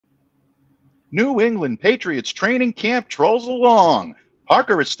New England Patriots training camp trolls along.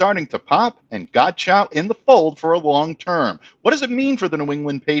 Parker is starting to pop, and Godchaux in the fold for a long term. What does it mean for the New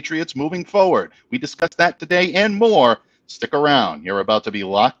England Patriots moving forward? We discussed that today and more. Stick around. You're about to be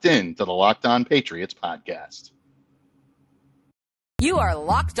locked in to the Locked On Patriots podcast. You are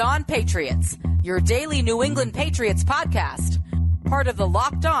Locked On Patriots, your daily New England Patriots podcast. Part of the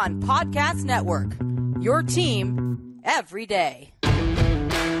Locked On Podcast Network, your team every day.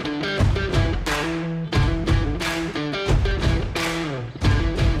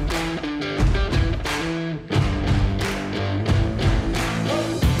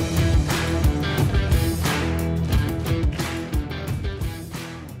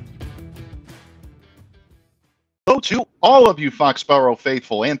 Hello to all of you Foxborough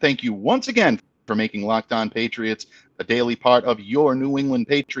faithful, and thank you once again for making Locked On Patriots a daily part of your New England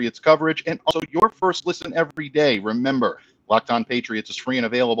Patriots coverage and also your first listen every day. Remember, Locked On Patriots is free and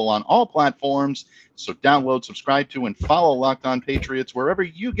available on all platforms, so download, subscribe to, and follow Locked On Patriots wherever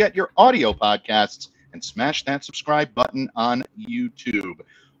you get your audio podcasts, and smash that subscribe button on YouTube.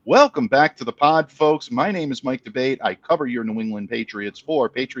 Welcome back to the pod, folks. My name is Mike Debate. I cover your New England Patriots for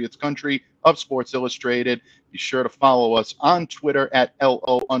Patriots Country of Sports Illustrated. Be sure to follow us on Twitter at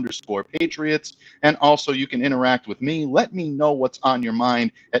LO_Patriots. And also you can interact with me. Let me know what's on your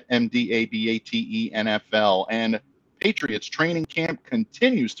mind at MDABATENFL. And Patriots training camp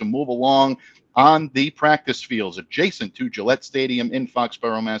continues to move along on the practice fields adjacent to Gillette Stadium in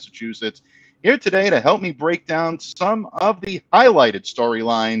Foxborough, Massachusetts. Here today to help me break down some of the highlighted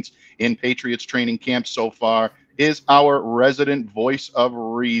storylines in Patriots training camp so far is our resident voice of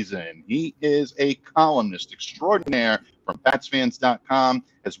reason. He is a columnist extraordinaire from PatsFans.com,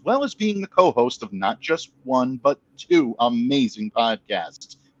 as well as being the co-host of not just one, but two amazing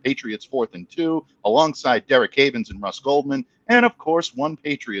podcasts, Patriots 4th and 2, alongside Derek Havens and Russ Goldman, and of course, One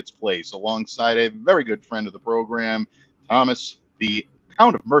Patriots Place, alongside a very good friend of the program, Thomas, the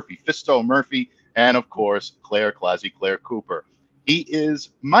Count of Murphy, Fisto Murphy, and of course, Claire Cooper. He is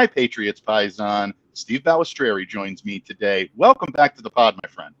my Patriots paisan. Steve Balestrieri joins me today. Welcome back to the pod, my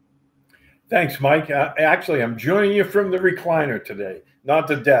friend. Thanks, Mike. Actually, I'm joining you from the recliner today, not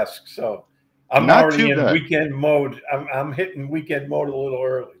the desk. So I'm not already in weekend mode. I'm hitting weekend mode a little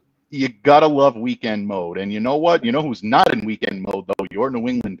early. You gotta love weekend mode. And you know what? You know who's not in weekend mode, though? Your New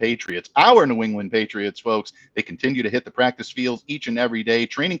England Patriots. Our New England Patriots, folks. They continue to hit the practice fields each and every day.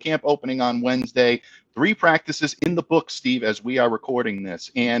 Training camp opening on Wednesday. 3 practices in the book, Steve, as we are recording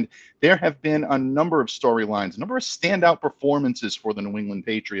this. And there have been a number of storylines, a number of standout performances for the New England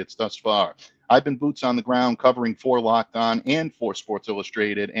Patriots thus far. I've been boots on the ground covering for Locked On and for Sports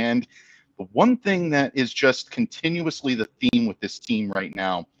Illustrated. And the one thing that is just continuously the theme with this team right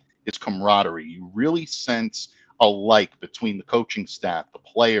now is camaraderie. You really sense a like between the coaching staff, the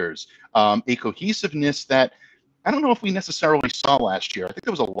players, a cohesiveness that I don't know if we necessarily saw last year. I think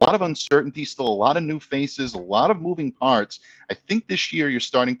there was a lot of uncertainty, still a lot of new faces, a lot of moving parts. I think this year you're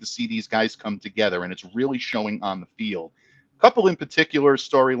starting to see these guys come together, and it's really showing on the field. A couple in particular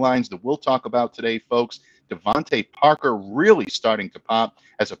storylines that we'll talk about today, folks. DeVante Parker really starting to pop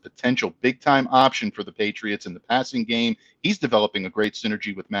as a potential big-time option for the Patriots in the passing game. He's developing a great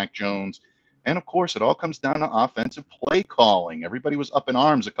synergy with Mac Jones. And, of course, it all comes down to offensive play calling. Everybody was up in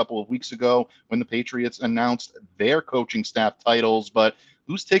arms a couple of weeks ago when the Patriots announced their coaching staff titles, but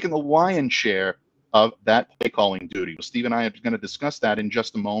who's taken the lion's share of that play calling duty? Well, Steve and I are going to discuss that in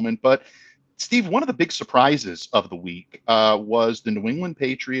just a moment. But, Steve, one of the big surprises of the week was the New England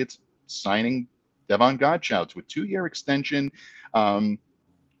Patriots signing Davon Godchaux to a 2-year extension,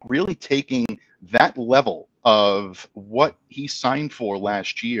 really taking that level of what he signed for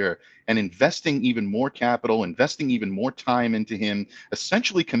last year and investing even more capital, investing even more time into him,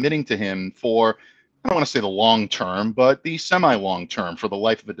 essentially committing to him for, I don't want to say the long term, but the semi-long term for the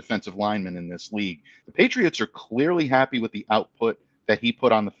life of a defensive lineman in this league. The Patriots are clearly happy with the output that he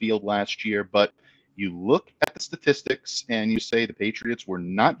put on the field last year, but you look at the statistics and you say the Patriots were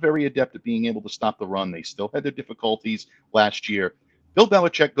not very adept at being able to stop the run. They still had their difficulties last year. Bill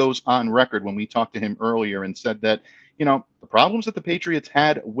Belichick goes on record when we talked to him earlier and said that, you know, the problems that the Patriots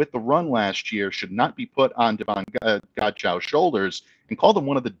had with the run last year should not be put on Davon Godchaux's shoulders, and called him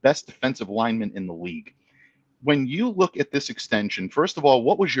one of the best defensive linemen in the league. When you look at this extension, first of all,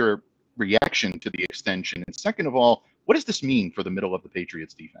 what was your reaction to the extension? And second of all, what does this mean for the middle of the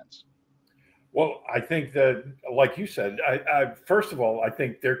Patriots defense? Well, I think that, like you said, first of all, I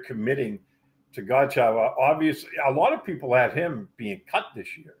think they're committing to Godchaux. Obviously, a lot of people had him being cut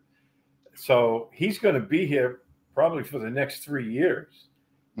this year. So he's going to be here probably for the next 3 years,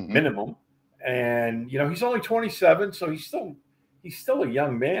 minimum. And, you know, he's only 27, so he's still a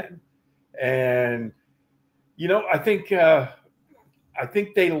young man. And I think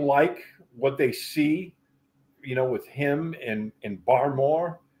they like what they see, with him and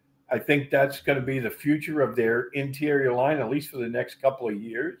Barmore. I think that's going to be the future of their interior line, at least for the next couple of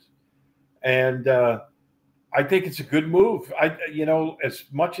years. And I think it's a good move. As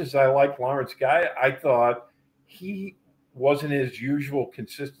much as I like Lawrence Guy, I thought he wasn't his usual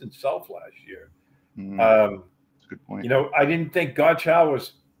consistent self last year. That's a good point. I didn't think Godchaux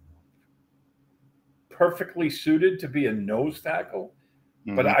was perfectly suited to be a nose tackle.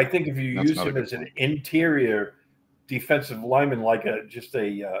 But I think if you use him as an interior defensive lineman, like just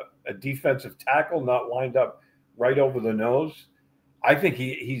a defensive tackle, not lined up right over the nose, I think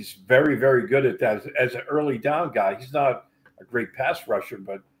he's very, very good at that as an early down guy. He's not a great pass rusher,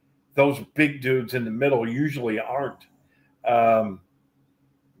 but those big dudes in the middle usually aren't. When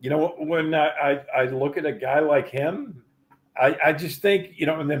I look at a guy like him, I just think,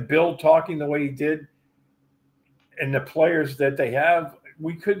 and then Bill talking the way he did and the players that they have,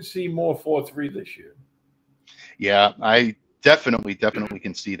 we could see more 4-3 this year. Yeah, I definitely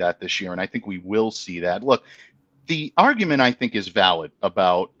can see that this year, and I think we will see that. Look, the argument I think is valid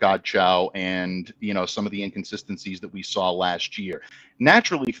about Godchaux and some of the inconsistencies that we saw last year.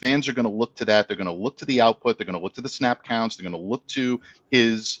 Naturally, fans are going to look to that. They're going to look to the output. They're going to look to the snap counts. They're going to look to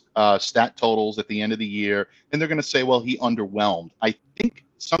his stat totals at the end of the year, and they're going to say, well, he underwhelmed. I think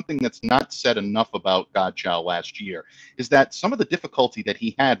something that's not said enough about Godchaux last year is that some of the difficulty that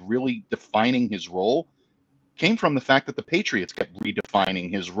he had really defining his role came from the fact that the Patriots kept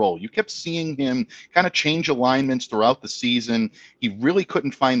redefining his role. You kept seeing him kind of change alignments throughout the season. He really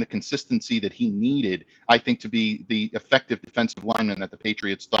couldn't find the consistency that he needed, I think, to be the effective defensive lineman that the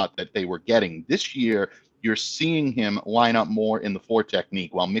Patriots thought that they were getting. This year, you're seeing him line up more in the 4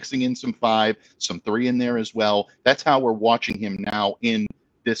 technique while mixing in some 5, some 3 in there as well. That's how we're watching him now in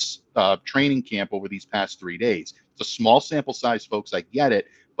this training camp over these past 3 days. It's a small sample size, folks. I get it,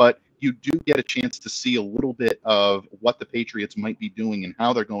 but you do get a chance to see a little bit of what the Patriots might be doing and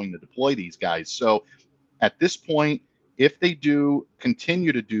how they're going to deploy these guys. So at this point, if they do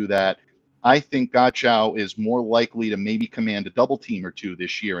continue to do that, I think Godchaux is more likely to maybe command a double team or 2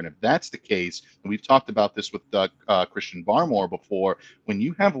 this year. And if that's the case, and we've talked about this with Christian Barmore before, when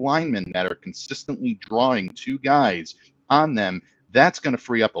you have linemen that are consistently drawing 2 guys on them, that's going to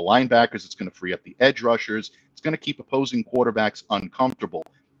free up the linebackers. It's going to free up the edge rushers. It's going to keep opposing quarterbacks uncomfortable.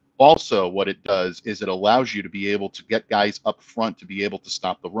 Also, what it does is it allows you to be able to get guys up front to be able to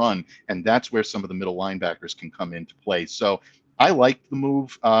stop the run, and that's where some of the middle linebackers can come into play. So I like the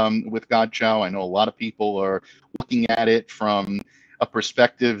move with Godchaux. I know a lot of people are looking at it from a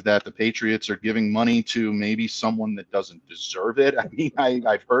perspective that the Patriots are giving money to maybe someone that doesn't deserve it. I mean,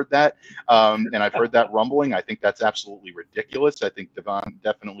 I've heard that, and I've heard that rumbling. I think that's absolutely ridiculous. I think Davon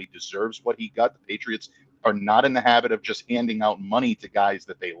definitely deserves what he got. The Patriots are not in the habit of just handing out money to guys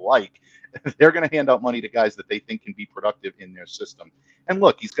that they like. They're going to hand out money to guys that they think can be productive in their system. And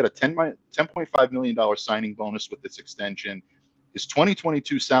look, he's got a $10.5 million signing bonus with this extension. His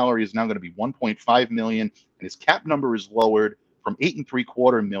 2022 salary is now going to be $1.5 million, and his cap number is lowered from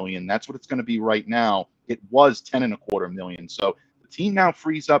 $8.75 million. That's what it's going to be right now. It was $10.25 million. So the team now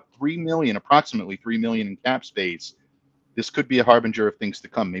frees up approximately $3 million in cap space. This could be a harbinger of things to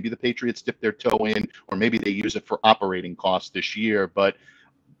come. Maybe the Patriots dip their toe in, or maybe they use it for operating costs this year. But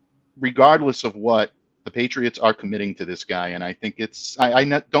regardless of what, the Patriots are committing to this guy, and I think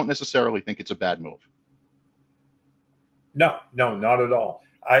I don't necessarily think it's a bad move. No, not at all.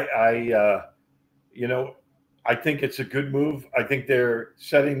 I think it's a good move. I think they're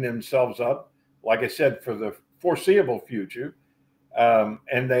setting themselves up, like I said, for the foreseeable future.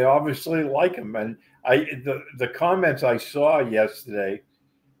 And they obviously like him. And the comments I saw yesterday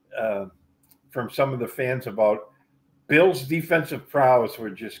from some of the fans about Bill's defensive prowess were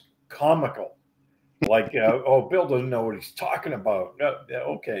just comical. Like, oh, Bill doesn't know what he's talking about.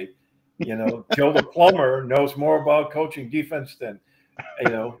 Okay. Joe the plumber knows more about coaching defense than,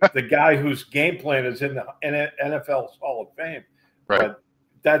 the guy whose game plan is in the NFL's Hall of Fame. Right. But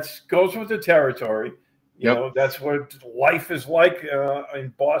that goes with the territory. That's what life is like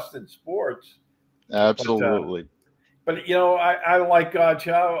in Boston sports. Absolutely. But I like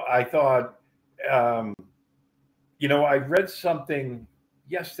Godchaux. I thought, I read something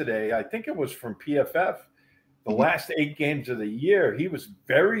yesterday. I think it was from PFF. The last 8 games of the year, he was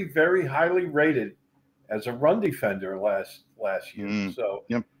very, very highly rated as a run defender last year. So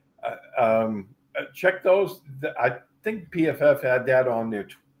check those. I think PFF had that on their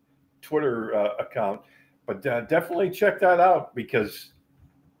Twitter account, but definitely check that out because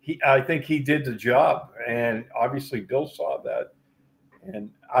I think he did the job, and obviously Bill saw that.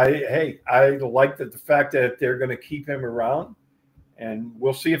 And I like the fact that they're going to keep him around, and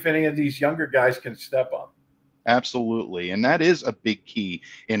we'll see if any of these younger guys can step up. Absolutely. And that is a big key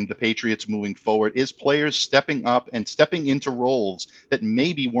in the Patriots moving forward, is players stepping up and stepping into roles that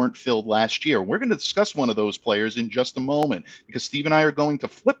maybe weren't filled last year. We're going to discuss one of those players in just a moment, because Steve and I are going to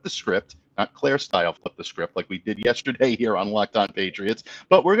flip the script, not Claire style flip the script like we did yesterday here on Locked On Patriots,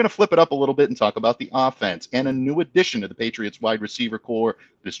 but we're going to flip it up a little bit and talk about the offense and a new addition to the Patriots wide receiver core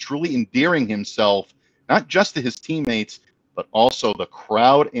that is truly endearing himself, not just to his teammates, but also the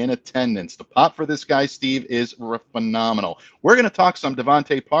crowd in attendance. The pop for this guy, Steve, is phenomenal. We're going to talk some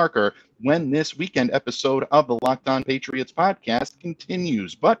DeVante Parker when this weekend episode of the Locked On Patriots podcast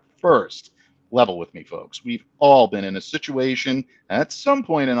continues. But first, level with me, folks. We've all been in a situation at some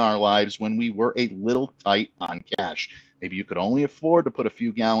point in our lives when we were a little tight on cash. Maybe you could only afford to put a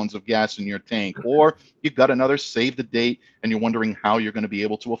few gallons of gas in your tank, or you've got another save the date and you're wondering how you're going to be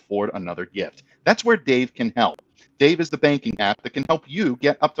able to afford another gift. That's where Dave can help. Dave is the banking app that can help you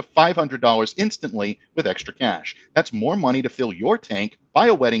get up to $500 instantly with extra cash. That's more money to fill your tank, buy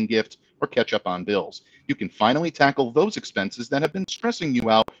a wedding gift, or catch up on bills. You can finally tackle those expenses that have been stressing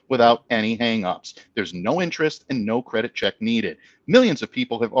you out without any hang-ups. There's no interest and no credit check needed. Millions of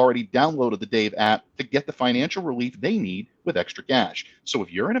people have already downloaded the Dave app to get the financial relief they need with extra cash. So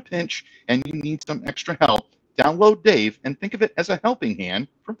if you're in a pinch and you need some extra help, download Dave and think of it as a helping hand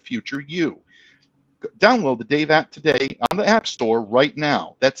from future you. Download the Dave app today on the App Store right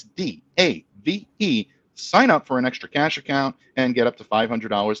now. That's DAVE. Sign up for an extra cash account and get up to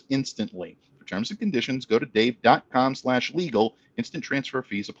 $500 instantly. For terms and conditions, go to dave.com/legal. Instant transfer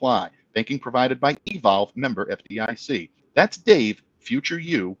fees apply. Banking provided by Evolve, member FDIC. That's Dave. Future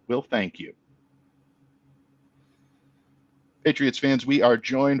you will thank you. Patriots fans, we are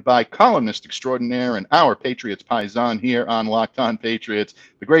joined by columnist extraordinaire and our Patriots paisan here on Locked On Patriots,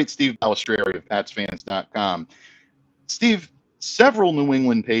 the great Steve Balestrieri of PatsFans.com. Steve, several New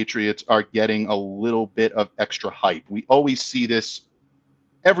England Patriots are getting a little bit of extra hype. We always see this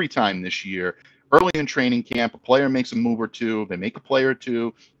every time this year. Early in training camp, a player makes a move or two, they make a play or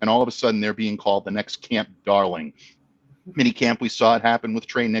two, and all of a sudden they're being called the next camp darling. Mini camp, we saw it happen with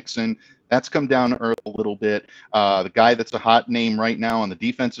Trey Nixon. That's come down to earth a little bit. The guy that's a hot name right now on the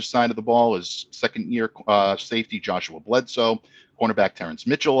defensive side of the ball is second-year safety Joshua Bledsoe. Cornerback Terrence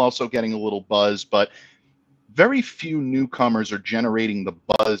Mitchell also getting a little buzz, but very few newcomers are generating the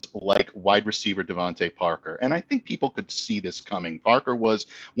buzz like wide receiver DeVante Parker. And I think people could see this coming. Parker was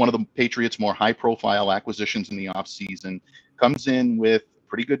one of the Patriots' more high-profile acquisitions in the offseason. Comes in with a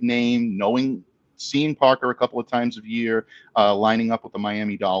pretty good name, seeing Parker a couple of times a year, lining up with the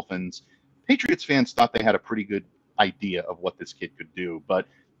Miami Dolphins. Patriots fans thought they had a pretty good idea of what this kid could do. But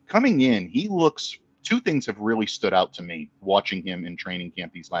coming in, two things have really stood out to me watching him in training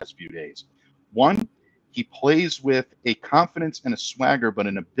camp these last few days. One, he plays with a confidence and a swagger, but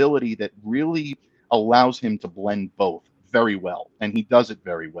an ability that really allows him to blend both very well. And he does it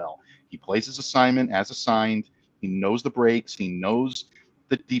very well. He plays his assignment as assigned. He knows the breaks. He knows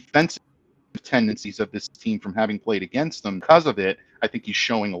the defensive tendencies of this team from having played against them. Because of it, I think he's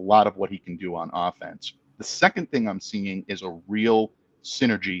showing a lot of what he can do on offense. The second thing I'm seeing is a real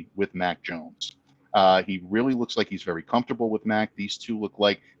synergy with Mac Jones. He really looks like he's very comfortable with Mac. These two look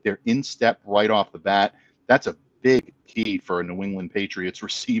like they're in step right off the bat. That's a big key for a New England Patriots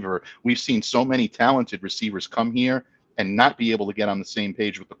receiver. We've seen so many talented receivers come here and not be able to get on the same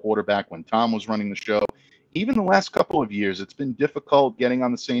page with the quarterback when Tom was running the show. Even the last couple of years, it's been difficult getting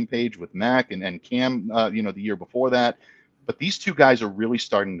on the same page with Mac and Cam, the year before that. But these two guys are really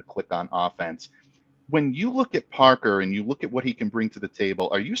starting to click on offense. When you look at Parker and you look at what he can bring to the table,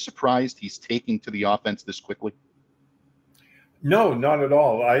 are you surprised he's taking to the offense this quickly? No, not at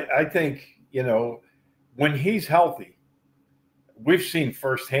all. I think, when he's healthy, we've seen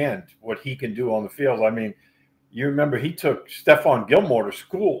firsthand what he can do on the field. I mean, you remember he took Stephon Gilmore to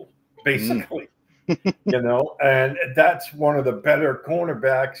school, basically. And that's one of the better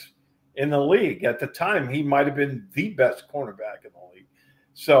cornerbacks in the league. At the time, he might have been the best cornerback in the league.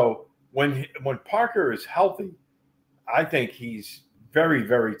 So when Parker is healthy, I think he's very,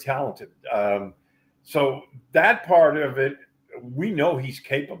 very talented. So that part of it, we know he's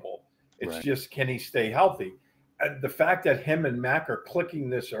capable. It's right. Just, can he stay healthy? And the fact that him and Mac are clicking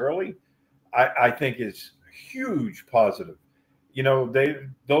this early, I think is huge positive.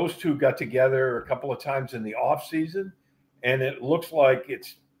 Those two got together a couple of times in the off season, and it looks like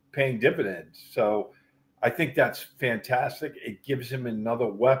it's paying dividends. So I think that's fantastic. It gives him another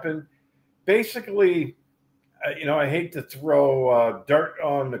weapon. Basically, I hate to throw dirt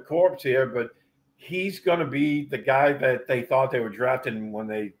on the corpse here, but he's going to be the guy that they thought they were drafting when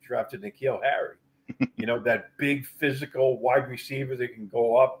they drafted N'Keal Harry. That big physical wide receiver that can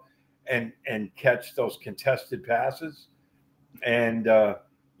go up and catch those contested passes. And,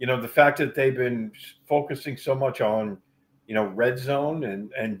 the fact that they've been focusing so much on, red zone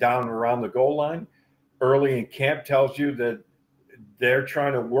and down around the goal line early in camp tells you that they're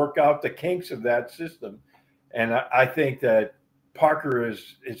trying to work out the kinks of that system. And I think that Parker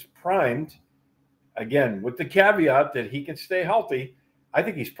is primed, again, with the caveat that he can stay healthy. I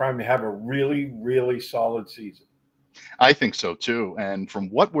think he's primed to have a really, really solid season. I think so too. And from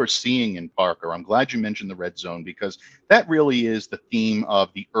what we're seeing in Parker, I'm glad you mentioned the red zone, because that really is the theme of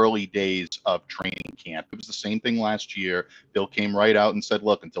the early days of training camp. It was the same thing last year. Bill came right out and said,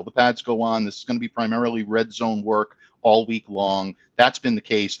 look, until the pads go on, this is going to be primarily red zone work all week long. That's been the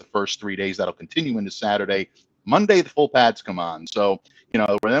case the first 3 days. That'll continue into Saturday. Monday, the full pads come on. So,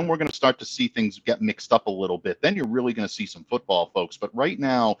 then we're going to start to see things get mixed up a little bit. Then you're really going to see some football, folks. But right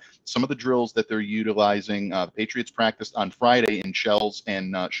now, some of the drills that they're utilizing, the Patriots practiced on Friday in shells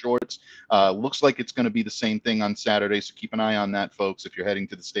and shorts. Looks like it's going to be the same thing on Saturday. So keep an eye on that, folks, if you're heading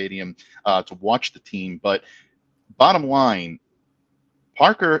to the stadium to watch the team. But bottom line,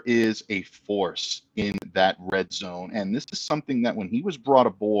 Parker is a force in that red zone. And this is something that when he was brought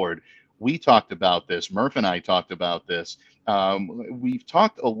aboard, we talked about this. Murph and I talked about this. We've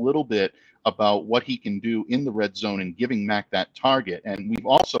talked a little bit about what he can do in the red zone and giving Mac that target. And we've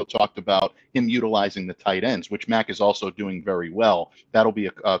also talked about him utilizing the tight ends, which Mac is also doing very well. That'll be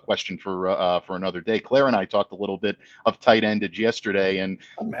a question for another day. Claire and I talked a little bit of tight endage yesterday. And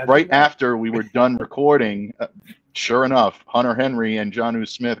right after we were done recording, sure enough, Hunter Henry and Jonnu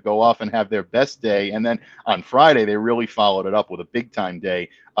Smith go off and have their best day. And then on Friday, they really followed it up with a big-time day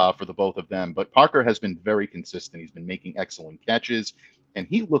for the both of them. But Parker has been very consistent. He's been making excellent catches, and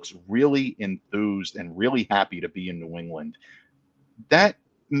he looks really enthused and really happy to be in New England. That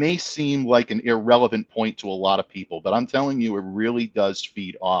may seem like an irrelevant point to a lot of people, but I'm telling you, it really does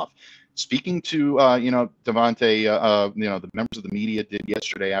feed off. Speaking to, DeVante, the members of the media did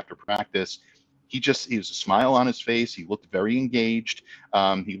yesterday after practice, he was a smile on his face. He looked very engaged.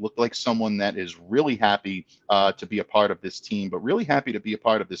 He looked like someone that is really happy to be a part of this team, but really happy to be a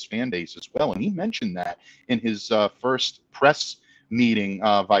part of this fan base as well. And he mentioned that in his first press meeting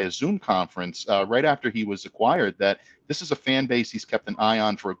via Zoom conference right after he was acquired, that this is a fan base he's kept an eye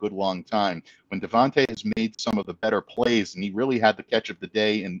on for a good long time. When DeVante has made some of the better plays, and he really had the catch of the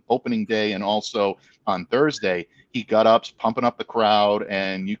day in opening day and also on Thursday, he got up, pumping up the crowd,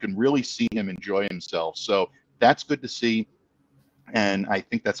 and you can really see him enjoy himself. So that's good to see. And I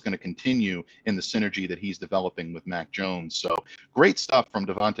think that's going to continue in the synergy that he's developing with Mac Jones. So great stuff from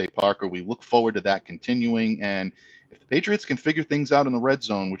DeVante Parker. We look forward to that continuing. And if the Patriots can figure things out in the red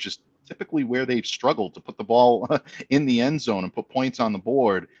zone, which is typically where they've struggled to put the ball in the end zone and put points on the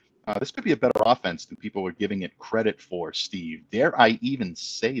board, this could be a better offense than people are giving it credit for, Steve. Dare I even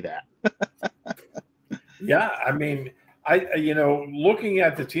say that? Yeah, I mean, looking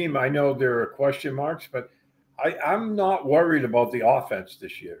at the team, I know there are question marks, but I'm not worried about the offense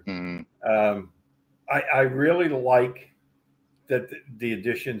this year. Mm-hmm. I really like the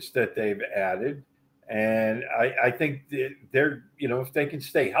additions that they've added. And I think they're, if they can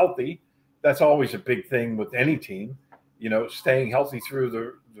stay healthy, that's always a big thing with any team, staying healthy through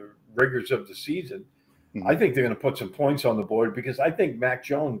the rigors of the season. Mm-hmm. I think they're going to put some points on the board, because I think Mac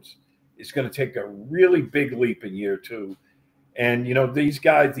Jones is going to take a really big leap in year two. And, these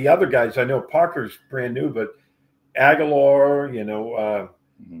guys, the other guys, I know Parker's brand new, but Aguilar,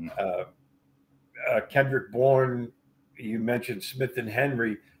 Kendrick Bourne, you mentioned Smith and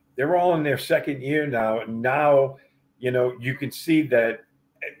Henry, they're all in their second year now. And now, you can see that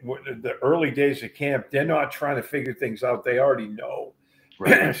the early days of camp, they're not trying to figure things out. They already know,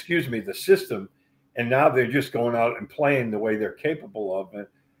 right. Excuse me, the system. And now they're just going out and playing the way they're capable of. And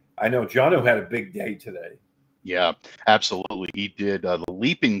I know Jonnu had a big day today. Yeah, absolutely. He did the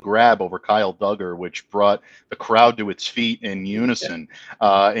leaping grab over Kyle Duggar, which brought the crowd to its feet in unison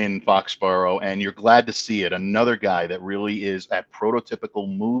in Foxborough. And you're glad to see it. Another guy that really is that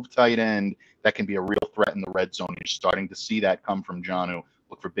prototypical move tight end that can be a real threat in the red zone. You're starting to see that come from Jonnu.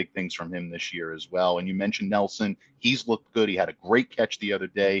 Look for big things from him this year as well. And you mentioned Nelson. He's looked good. He had a great catch the other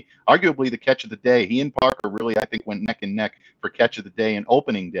day, arguably the catch of the day. He and Parker really, I think, went neck and neck for catch of the day and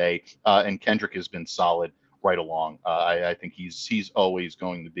opening day. And Kendrick has been solid right along. I think he's always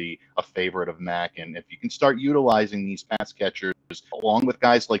going to be a favorite of Mac. And if you can start utilizing these pass catchers along with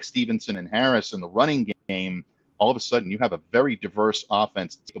guys like Stevenson and Harris in the running game, all of a sudden you have a very diverse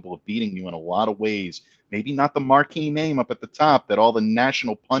offense capable of beating you in a lot of ways. Maybe not the marquee name up at the top that all the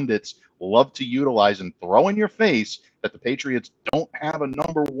national pundits love to utilize and throw in your face, that the Patriots don't have a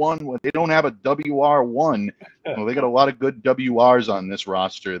number one. They don't have a WR1. Well, they got a lot of good WRs on this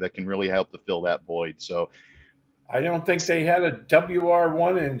roster that can really help to fill that void. So I don't think they had a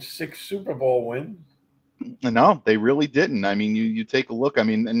WR1 in 6 Super Bowl wins. No, they really didn't. I mean, you take a look. I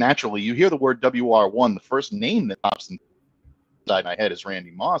mean, naturally, you hear the word WR1. The first name that pops inside my head is Randy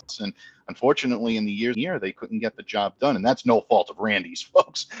Moss. And unfortunately, in the year, they couldn't get the job done. And that's no fault of Randy's,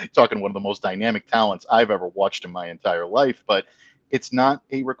 folks. Talking one of the most dynamic talents I've ever watched in my entire life. But it's not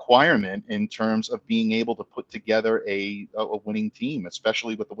a requirement in terms of being able to put together a winning team,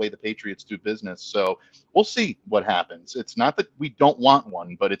 especially with the way the Patriots do business. So we'll see what happens. It's not that we don't want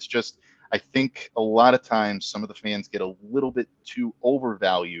one, but it's just, I think a lot of times some of the fans get a little bit too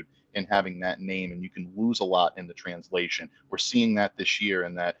overvalued in having that name, and you can lose a lot in the translation. We're seeing that this year,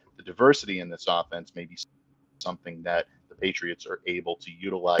 and that the diversity in this offense may be something that the Patriots are able to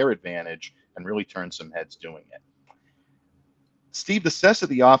utilize their advantage and really turn some heads doing it. Steve, the success of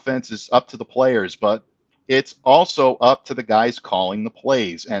the offense is up to the players, but it's also up to the guys calling the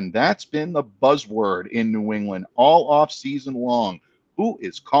plays, and that's been the buzzword in New England all off season long. Who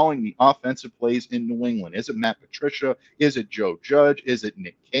is calling the offensive plays in New England? Is it Matt Patricia? Is it Joe Judge? Is it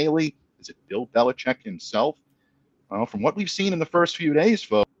Nick Caley? Is it Bill Belichick himself? Well, from what we've seen in the first few days,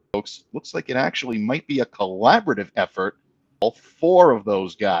 folks, looks like it actually might be a collaborative effort, all 4 of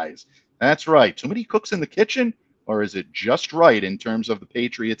those guys. That's right. Too many cooks in the kitchen? Or is it just right in terms of the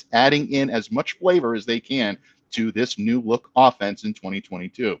Patriots adding in as much flavor as they can to this new look offense in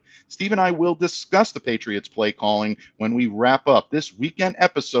 2022? Steve and I will discuss the Patriots play calling when we wrap up this weekend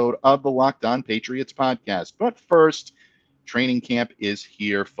episode of the Locked On Patriots podcast. But first, training camp is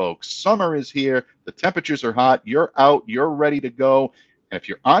here, folks. Summer is here. The temperatures are hot. You're out. You're ready to go. And if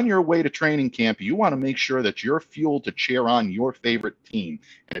you're on your way to training camp, you want to make sure that you're fueled to cheer on your favorite team.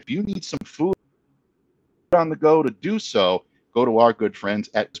 And if you need some food on the go to do so, go to our good friends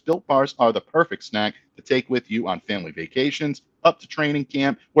at Built Bars. Are the perfect snack to take with you on family vacations, up to training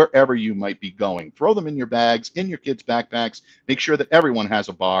camp, wherever you might be going. Throw them in your bags, in your kids' backpacks. Make sure that everyone has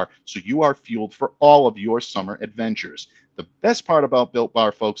a bar so you are fueled for all of your summer adventures. The best part about Built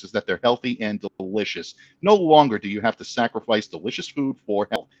Bar, folks, is that they're healthy and delicious. No longer do you have to sacrifice delicious food for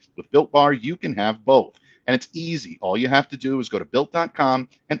health. With Built Bar, you can have both. And it's easy. All you have to do is go to Built.com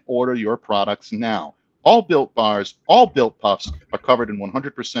and order your products now. All Built Bars, all Built Puffs are covered in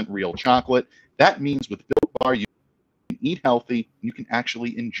 100% real chocolate. That means with Built Bar, you can eat healthy, and you can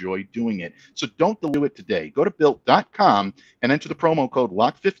actually enjoy doing it. So don't dilute it today. Go to Built.com and enter the promo code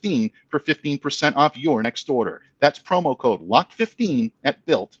LOCK15 for 15% off your next order. That's promo code LOCK15 at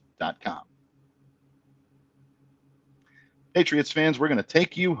Built.com. Patriots fans, we're going to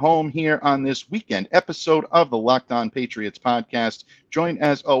take you home here on this weekend episode of the Locked On Patriots podcast, joined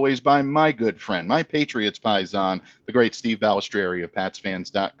as always by my good friend, my Patriots paisan, the great Steve Balestrieri of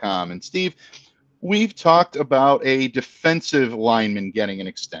PatsFans.com. And Steve, we've talked about a defensive lineman getting an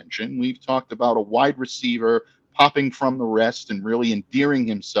extension. We've talked about a wide receiver popping from the rest and really endearing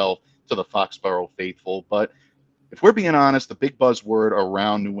himself to the Foxborough faithful. But if we're being honest, the big buzzword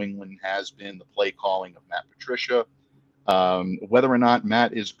around New England has been the play calling of Matt Patricia. Whether or not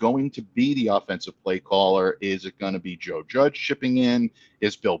Matt is going to be the offensive play caller, is it going to be Joe Judge shipping in?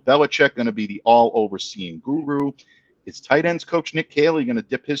 Is Bill Belichick going to be the all-overseeing guru? Is tight ends coach Nick Caley going to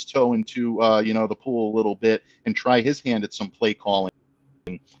dip his toe into the pool a little bit and try his hand at some play calling?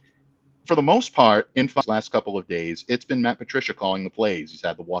 For the most part, in the last couple of days, it's been Matt Patricia calling the plays. He's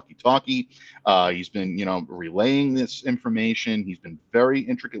had the walkie-talkie. He's been, relaying this information. He's been very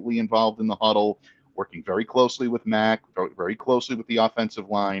intricately involved in the huddle, working very closely with Mac, very closely with the offensive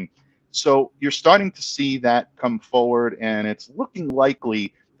line. So you're starting to see that come forward, and it's looking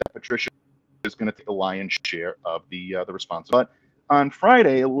likely that Patricia is going to take a lion's share of the responsibility. But on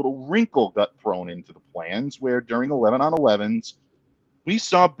Friday, a little wrinkle got thrown into the plans where during 11-on-11s, we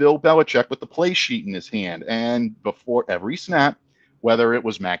saw Bill Belichick with the play sheet in his hand. And before every snap, whether it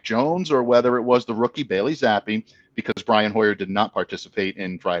was Mac Jones or whether it was the rookie Bailey Zappi, because Brian Hoyer did not participate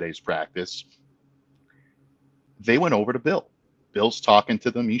in Friday's practice, they went over to Bill. Bill's talking to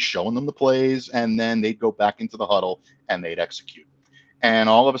them. He's showing them the plays, and then they'd go back into the huddle and they'd execute. And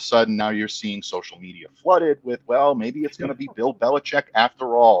all of a sudden, now you're seeing social media flooded with, well, maybe it's going to be Bill Belichick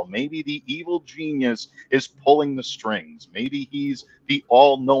after all. Maybe the evil genius is pulling the strings. Maybe he's the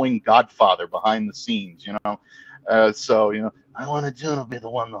all-knowing godfather behind the scenes, I want to be the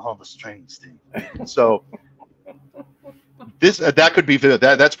one to hold the strings, Steve. So That could be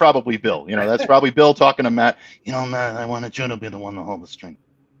that's probably Bill. That's probably Bill talking to Matt. Matt, I wanted you to be the one to hold the string.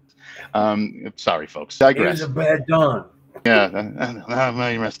 Sorry, folks. Digress. He's a bad Don. Yeah,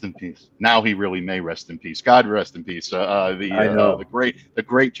 may rest in peace. Now he really may rest in peace. God rest in peace. The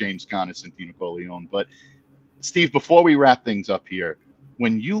great James Conn and Santino Corleone. But Steve, before we wrap things up here,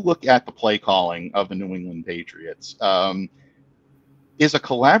 when you look at the play calling of the New England Patriots, is a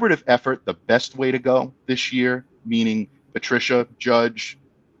collaborative effort the best way to go this year? Meaning Patricia, Judge,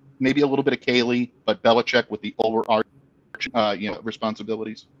 maybe a little bit of Caley, but Belichick with the overarching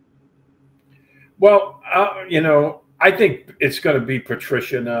responsibilities. Well, I think it's going to be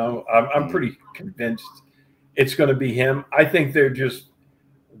Patricia now. I'm pretty convinced it's going to be him. I think they're just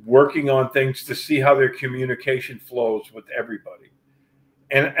working on things to see how their communication flows with everybody.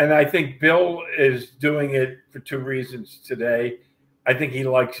 And I think Bill is doing it for two reasons today. I think he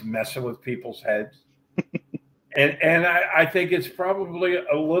likes messing with people's heads. and I think it's probably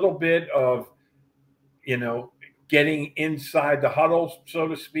a little bit of, getting inside the huddle, so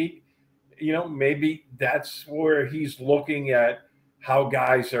to speak. Maybe that's where he's looking at how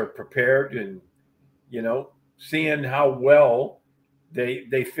guys are prepared and, seeing how well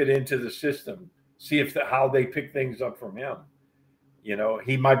they fit into the system, see how they pick things up from him.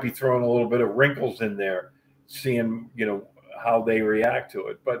 He might be throwing a little bit of wrinkles in there, seeing, how they react to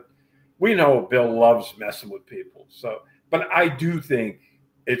it. But we know Bill loves messing with people. So, but I do think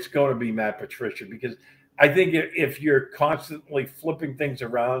it's going to be Matt Patricia, because I think if you're constantly flipping things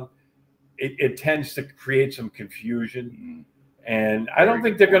around, it tends to create some confusion. And I don't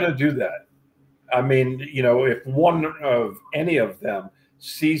think they're going to do that. I mean, if one of any of them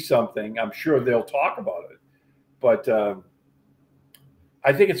sees something, I'm sure they'll talk about it. But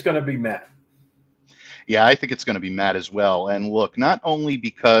I think it's going to be Matt. Yeah, I think it's going to be Matt as well. And look, not only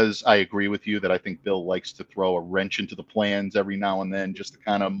because I agree with you that I think Bill likes to throw a wrench into the plans every now and then just to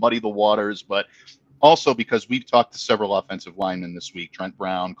kind of muddy the waters, but also because we've talked to several offensive linemen this week, Trent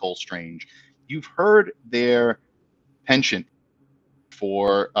Brown, Cole Strange. You've heard their penchant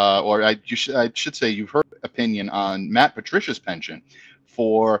for, I should say, you've heard opinion on Matt Patricia's penchant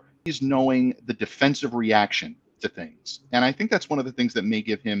for he's knowing the defensive reaction to things. And I think that's one of the things that may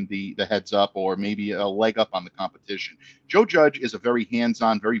give him the heads up or maybe a leg up on the competition. Joe Judge is a very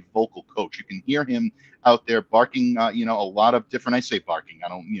hands-on, very vocal coach. You can hear him out there barking, a lot of different, I say barking, I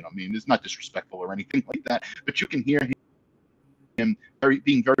don't, it's not disrespectful or anything like that, but you can hear him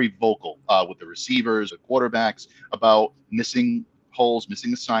being very vocal with the receivers or quarterbacks about missing holes,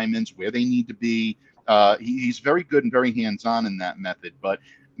 missing assignments, where they need to be. He's very good and very hands-on in that method. But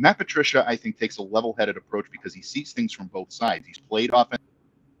Matt Patricia, I think, takes a level-headed approach because he sees things from both sides. He's played offensive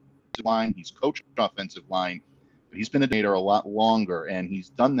line, he's coached offensive line, but he's been a coordinator a lot longer, and he's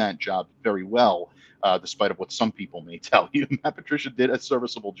done that job very well, despite of what some people may tell you. Matt Patricia did a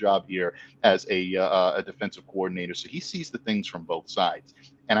serviceable job here as a defensive coordinator, so he sees the things from both sides.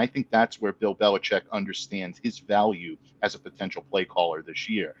 And I think that's where Bill Belichick understands his value as a potential play caller this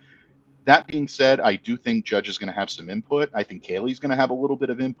year. That being said, I do think Judge is going to have some input. I think Caley's going to have a little bit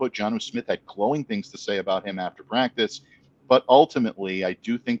of input. Jonnu Smith had glowing things to say about him after practice. But ultimately, I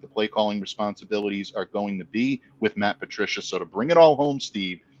do think the play calling responsibilities are going to be with Matt Patricia. So to bring it all home,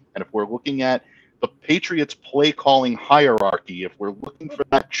 Steve, and if we're looking at the Patriots play calling hierarchy, if we're looking for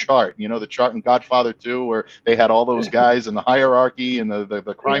that chart, the chart in Godfather 2, where they had all those guys in the hierarchy and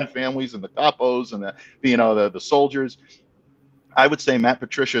the crime families and the capos and the soldiers, I would say Matt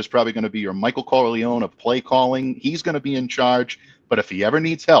Patricia is probably going to be your Michael Corleone of play calling. He's going to be in charge. But if he ever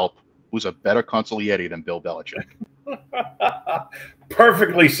needs help, who's a better consigliere than Bill Belichick?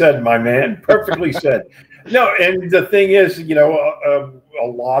 Perfectly said, my man. Perfectly said. No, and the thing is, a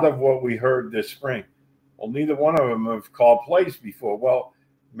lot of what we heard this spring, well, neither one of them have called plays before. Well,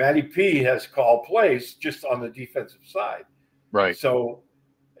 Matty P has called plays just on the defensive side. Right. So,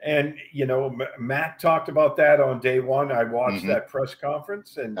 and, Matt talked about that on day one. I watched that press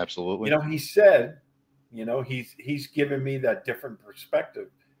conference, and absolutely, he said, he's given me that different perspective.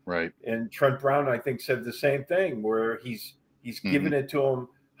 Right. And Trent Brown, I think, said the same thing, where he's given it to him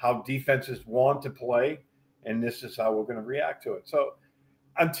how defenses want to play, and this is how we're going to react to it. So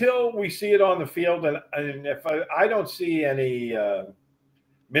until we see it on the field, and if I don't see any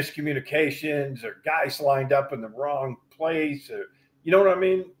miscommunications or guys lined up in the wrong place, or you know what I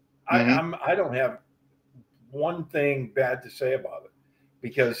mean? I don't have one thing bad to say about it,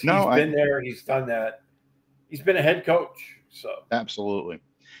 because he's been there, he's done that. He's been a head coach. So absolutely.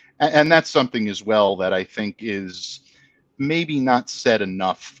 And that's something as well that I think is maybe not said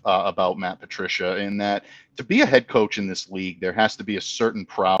enough about Matt Patricia, in that to be a head coach in this league, there has to be a certain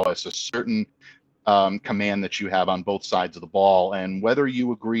prowess, a certain command that you have on both sides of the ball. And whether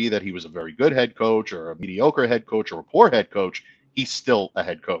you agree that he was a very good head coach or a mediocre head coach or a poor head coach, he's still a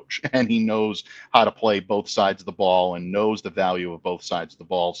head coach, and he knows how to play both sides of the ball and knows the value of both sides of the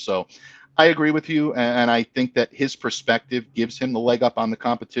ball. So I agree with you, and I think that his perspective gives him the leg up on the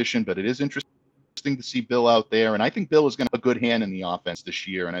competition, but it is interesting to see Bill out there, and I think Bill is going to have a good hand in the offense this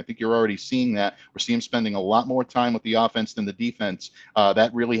year, and I think you're already seeing that. We're seeing him spending a lot more time with the offense than the defense.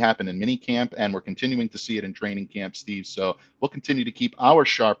 That really happened in mini camp, and we're continuing to see it in training camp, Steve. So we'll continue to keep our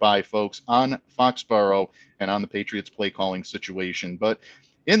sharp eye, folks, on Foxborough and on the Patriots play calling situation. But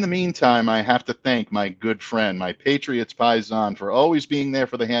in the meantime, I have to thank my good friend, my Patriots paisan, for always being there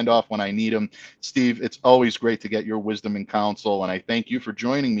for the handoff when I need him. Steve, it's always great to get your wisdom and counsel, and I thank you for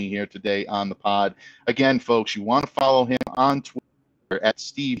joining me here today on the pod. Again, folks, you want to follow him on Twitter at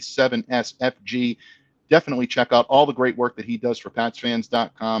Steve7SFG. Definitely check out all the great work that he does for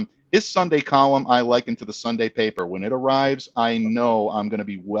PatsFans.com. His Sunday column I liken to the Sunday paper. When it arrives, I know I'm going to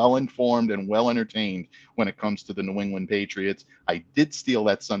be well informed and well entertained when it comes to the New England Patriots. I did steal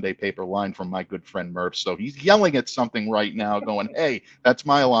that Sunday paper line from my good friend Murph, so he's yelling at something right now going, hey, that's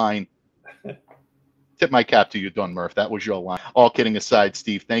my line. Tip my cap to you, Don Murph. That was your line. All kidding aside,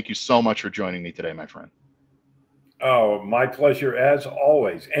 Steve, thank you so much for joining me today, my friend. Oh, my pleasure as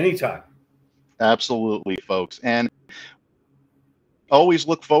always. Anytime. Absolutely, folks. And always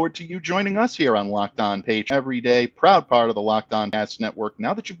look forward to you joining us here on Locked On Patriots every day. Proud part of the Locked On Patriots Network.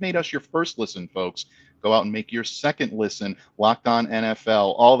 Now that you've made us your first listen, folks, go out and make your second listen. Locked On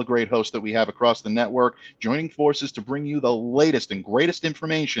NFL. All the great hosts that we have across the network joining forces to bring you the latest and greatest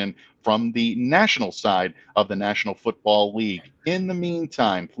information from the national side of the National Football League. In the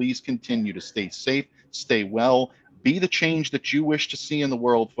meantime, please continue to stay safe, stay well, be the change that you wish to see in the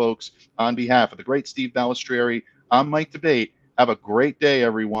world, folks. On behalf of the great Steve Balestrieri, I'm Mike Debate. Have a great day,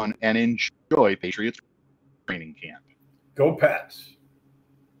 everyone, and enjoy Patriots training camp. Go Pats.